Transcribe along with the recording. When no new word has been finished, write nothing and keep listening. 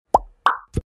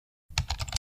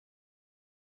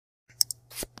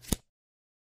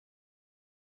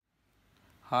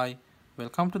Hi,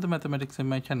 welcome to the mathematics in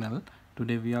my channel.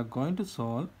 Today we are going to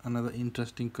solve another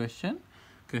interesting question.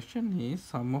 Question is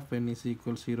sum of n is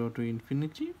equal 0 to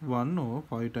infinity 1 over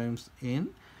 5 times n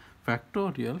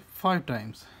factorial 5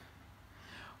 times.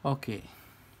 Okay,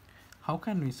 how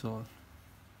can we solve?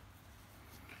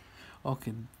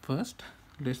 Okay, first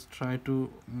let's try to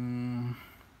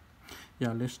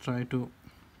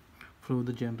prove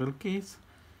the general case.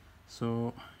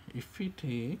 So if we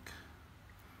take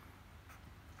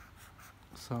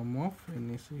sum of n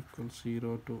is equal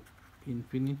 0 to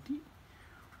infinity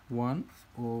 1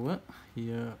 over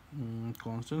here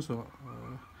constant, so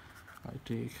I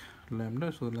take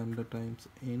lambda, so lambda times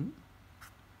n,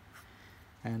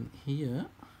 and here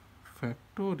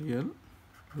factorial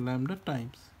lambda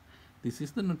times, this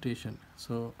is the notation.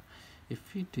 So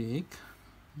if we take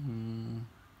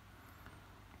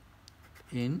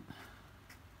n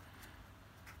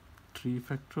 3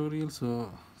 factorial,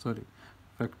 so sorry,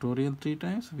 factorial 3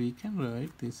 times, we can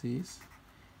write this is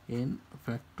n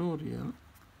factorial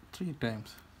 3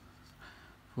 times.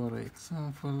 For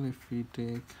example, if we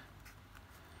take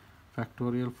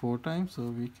factorial 4 times, so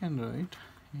we can write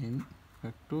n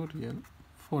factorial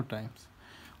 4 times.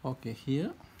 Okay,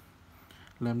 here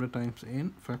lambda times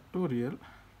n factorial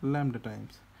lambda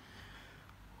times.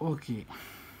 Okay,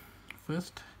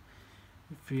 first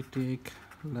if we take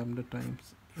lambda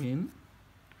times n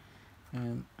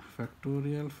and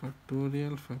factorial,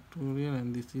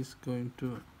 and this is going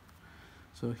to,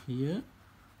 so here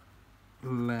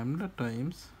lambda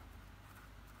times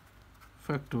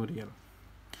factorial.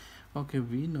 Okay,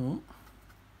 we know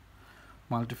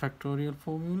multifactorial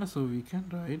formula, so we can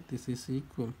write this is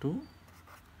equal to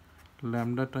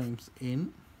lambda times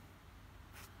n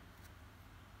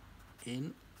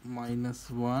minus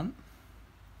 1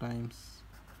 times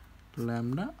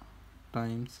lambda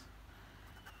times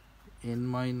n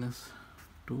minus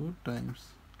 2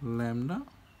 times lambda,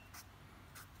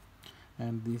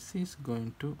 and this is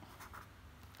going to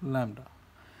lambda.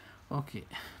 Okay,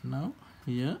 now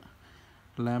here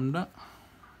lambda,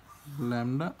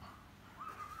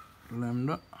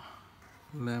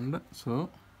 so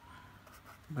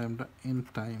lambda n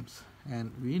times,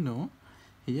 and we know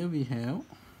here we have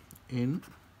n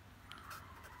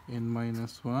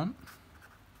minus 1,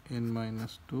 n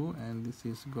minus 2, and this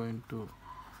is going to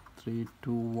 3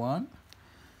 2 1,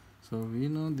 so we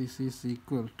know this is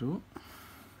equal to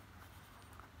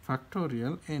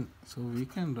factorial n, so we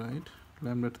can write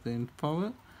lambda to the nth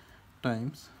power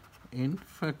times n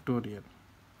factorial.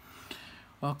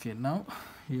 Okay, now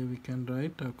here we can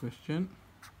write our question,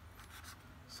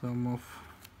 sum of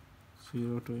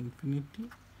 0 to infinity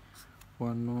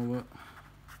 1 over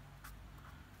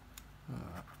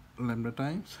lambda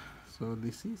times, so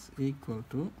this is equal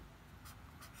to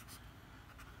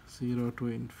 0 to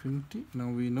infinity. Now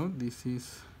we know this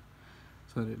is,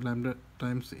 sorry, lambda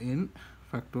times n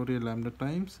factorial lambda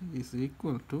times is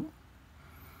equal to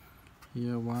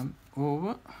here 1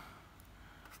 over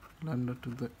lambda to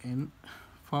the n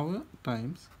power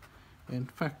times n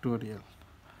factorial.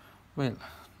 Well,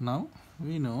 now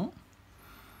we know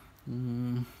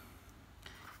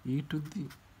e to the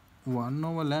 1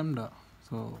 over lambda,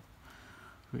 so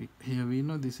here we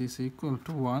know this is equal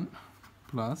to 1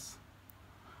 plus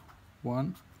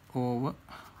 1 over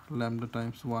lambda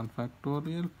times 1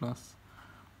 factorial plus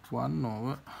 1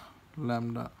 over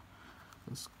lambda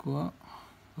square,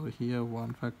 so here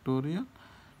 1 factorial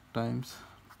times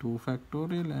 2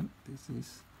 factorial, and this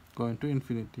is going to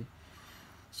infinity.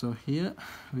 So here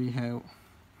we have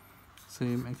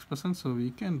same expression, so we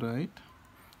can write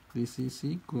this is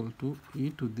equal to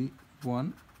e to the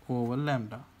 1 over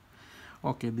lambda.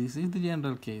 Okay, this is the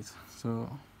general case. So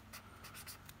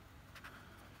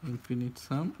infinite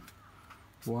sum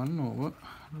 1 over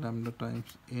lambda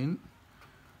times n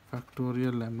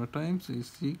factorial lambda times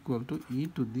is equal to e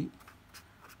to the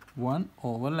 1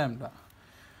 over lambda.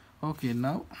 Okay,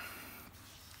 now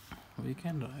we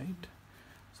can write,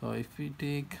 so if we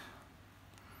take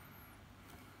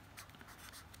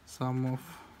sum of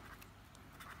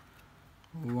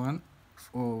 1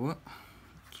 over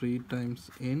 3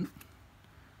 times n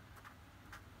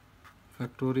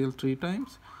factorial 3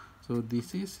 times, so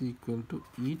this is equal to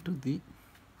e to the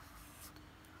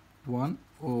 1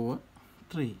 over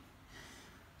 3,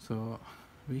 so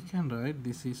we can write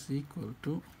this is equal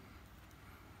to,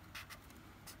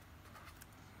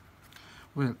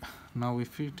 well, now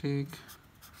if we take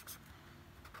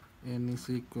n is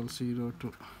equal 0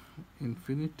 to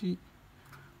infinity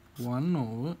 1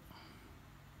 over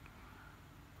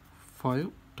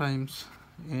 5 times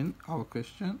n, our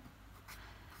question,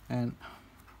 and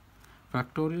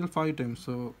factorial 5 times,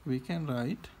 so we can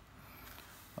write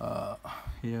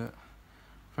here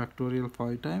factorial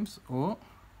 5 times, or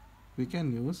we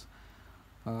can use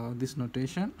this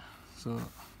notation. So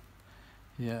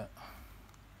here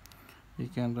we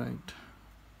can write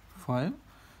 5,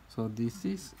 so this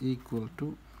is equal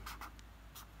to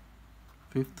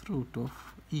fifth root of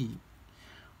e.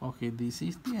 Okay, this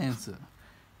is the answer.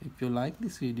 If you like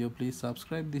this video, please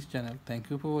subscribe this channel. Thank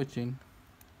you for watching.